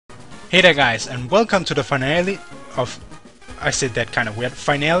Hey there guys, and welcome to the finale of... I said that kind of weird.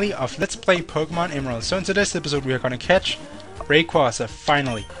 Finale of Let's Play Pokemon Emerald. So in today's episode we are gonna catch Rayquaza,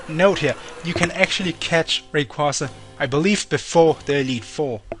 finally. Note here, you can actually catch Rayquaza, I believe before the Elite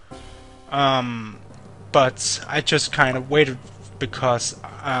Four. But I just kind of waited because,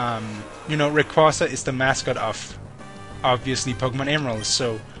 you know, Rayquaza is the mascot of, obviously, Pokemon Emerald.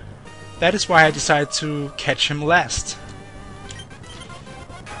 So that is why I decided to catch him last.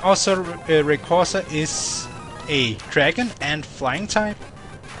 Also, Rayquaza is a dragon and flying type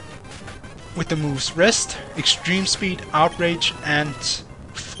with the moves Rest, Extreme Speed, Outrage, and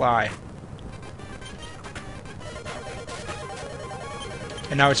Fly.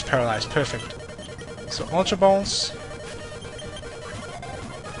 And now it's paralyzed. Perfect. So Ultra Balls.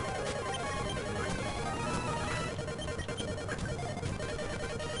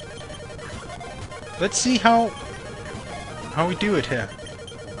 Let's see how we do it here.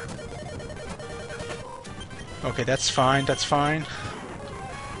 Okay, that's fine, that's fine.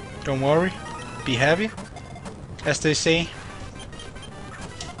 Don't worry. Be happy, as they say.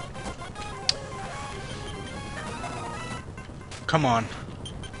 Come on.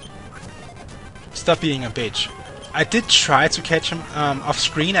 Stop being a bitch. I did try to catch him off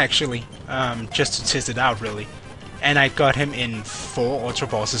screen actually, just to test it out really. And I got him in 4 Ultra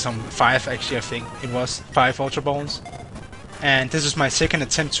Balls, or some 5 actually, I think. It was 5 Ultra Balls. And this is my second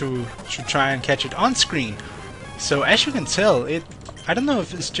attempt to try and catch it on screen. So as you can tell, I don't know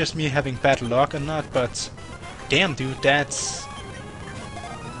if it's just me having bad luck or not, but damn dude, that's...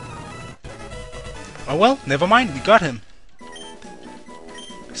 Oh well, never mind, we got him.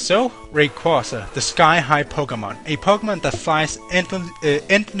 So, Rayquaza, the sky-high Pokemon. A Pokemon that flies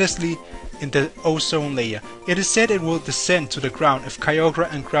endlessly in the ozone layer. It is said it will descend to the ground if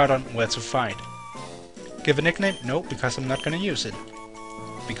Kyogre and Groudon were to fight. Give a nickname? No, because I'm not gonna use it.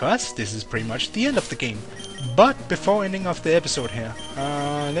 Because this is pretty much the end of the game. But before ending of the episode here,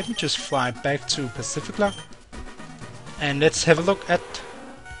 let me just fly back to Pacificla and let's have a look at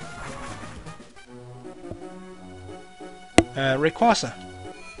Rayquaza.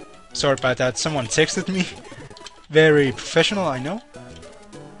 Sorry about that, someone texted me. Very professional, I know.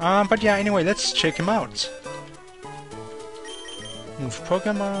 But yeah, anyway, let's check him out. Move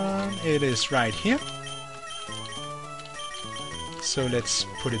Pokemon, it is right here. So let's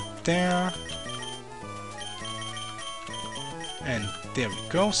put it there. And there we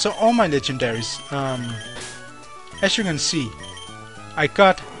go. So all my legendaries, as you can see, I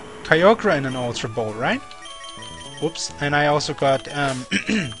got Kyogre in an Ultra Ball, right? Oops. And I also got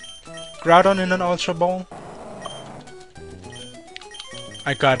Groudon in an Ultra Ball.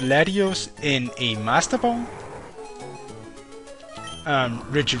 I got Latios in a Master Ball.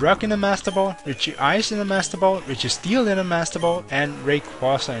 Regirock in a Master Ball, Regice in a Master Ball, Registeel in a Master Ball, and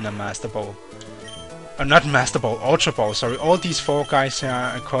Rayquaza in a Master Ball. Not Master Ball, Ultra Ball, sorry. All these 4 guys here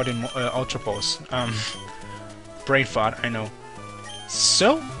are caught in Ultra Balls. Brain fart, I know.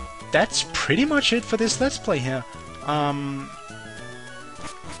 So, that's pretty much it for this Let's Play here. I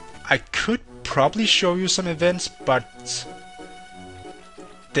could probably show you some events, but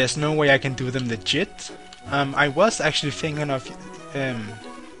there's no way I can do them legit. I was actually thinking of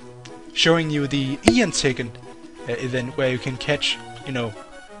showing you the Ian Taken event where you can catch, you know,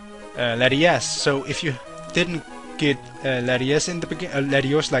 Latias. So if you didn't get Latias in the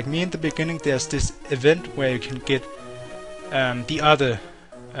Latios like me in the beginning, there's this event where you can get the other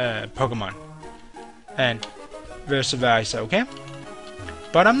Pokemon and vice versa, okay?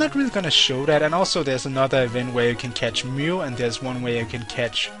 But I'm not really gonna show that. And also there's another event where you can catch Mew, and there's one where you can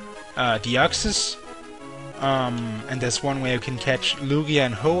catch Deoxys. And there's one where you can catch Lugia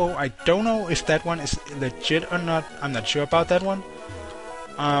and Ho-Oh. I don't know if that one is legit or not. I'm not sure about that one.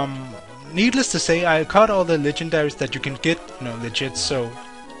 Needless to say, I caught all the legendaries that you can get, you know, legit, so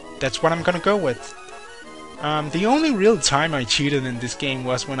that's what I'm gonna go with. The only real time I cheated in this game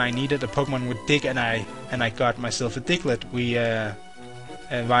was when I needed a Pokemon with Dig, and I got myself a Diglett via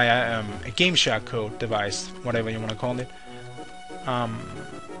a Game Shark code device, whatever you want to call it.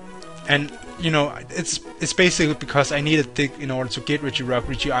 And you know, it's basically because I needed Dig in order to get Regirock,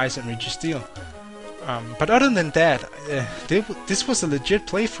 Regice, and Registeel. But other than that, this was a legit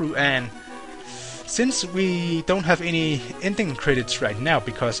playthrough, and since we don't have any ending credits right now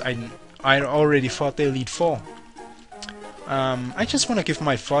because I already fought the Elite Four, I just want to give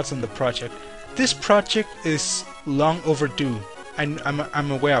my thoughts on the project. This project is long overdue.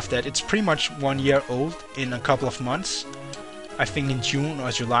 I'm aware of that. It's pretty much 1 year old in a couple of months. I think in June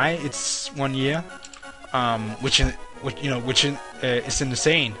or July it's 1 year, which is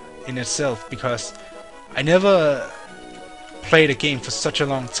insane in itself, because I never played a game for such a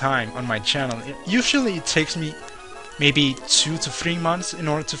long time on my channel. Usually it takes me maybe 2 to 3 months in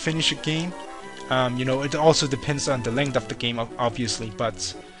order to finish a game. You know, it also depends on the length of the game, obviously,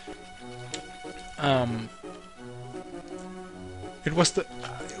 but it was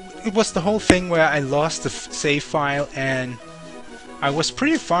the whole thing where I lost the save file, and I was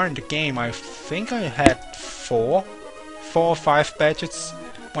pretty far in the game. I think I had 4 or 5 badges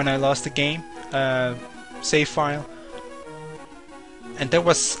when I lost the game save file, and that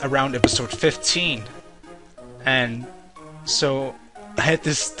was around episode 15. And so I had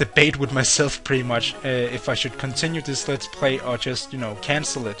this debate with myself pretty much if I should continue this Let's Play or just, you know,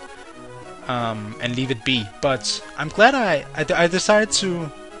 cancel it and leave it be. But I'm glad I decided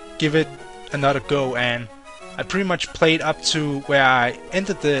to give it another go, and I pretty much played up to where I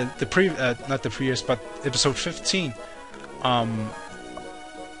ended not the previous, but episode 15.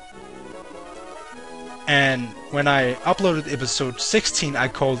 And when I uploaded episode 16, I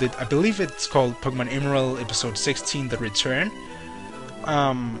believe it's called Pokemon Emerald episode 16, The Return.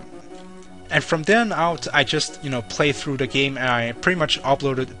 And from then out, I just, you know, played through the game, and I pretty much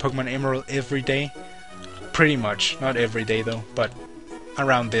uploaded Pokemon Emerald every day. Pretty much, not every day though, but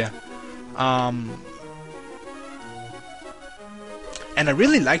around there. And I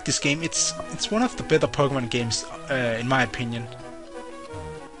really like this game. It's one of the better Pokemon games, in my opinion.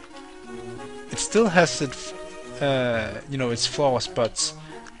 It still has its, you know, its flaws, but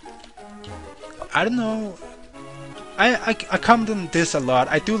I don't know. I comment on this a lot.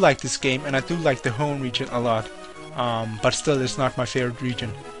 I do like this game, and I do like the Hoenn region a lot, but still, it's not my favorite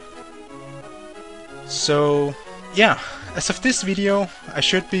region. So yeah, as of this video, I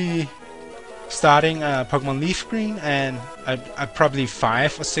should be starting Pokemon Leaf Green, and I'm probably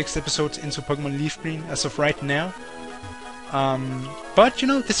 5 or 6 episodes into Pokemon Leaf Green as of right now. But you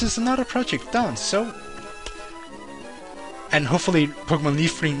know, this is another project done, so, and hopefully Pokemon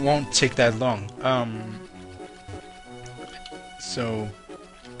Leaf Green won't take that long. So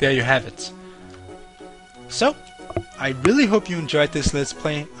there you have it. So I really hope you enjoyed this Let's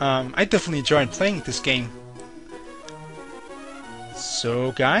Play. I definitely enjoyed playing this game.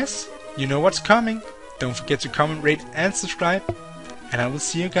 So guys, you know what's coming. Don't forget to comment, rate, and subscribe. And I will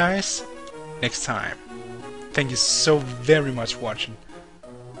see you guys next time. Thank you so very much for watching.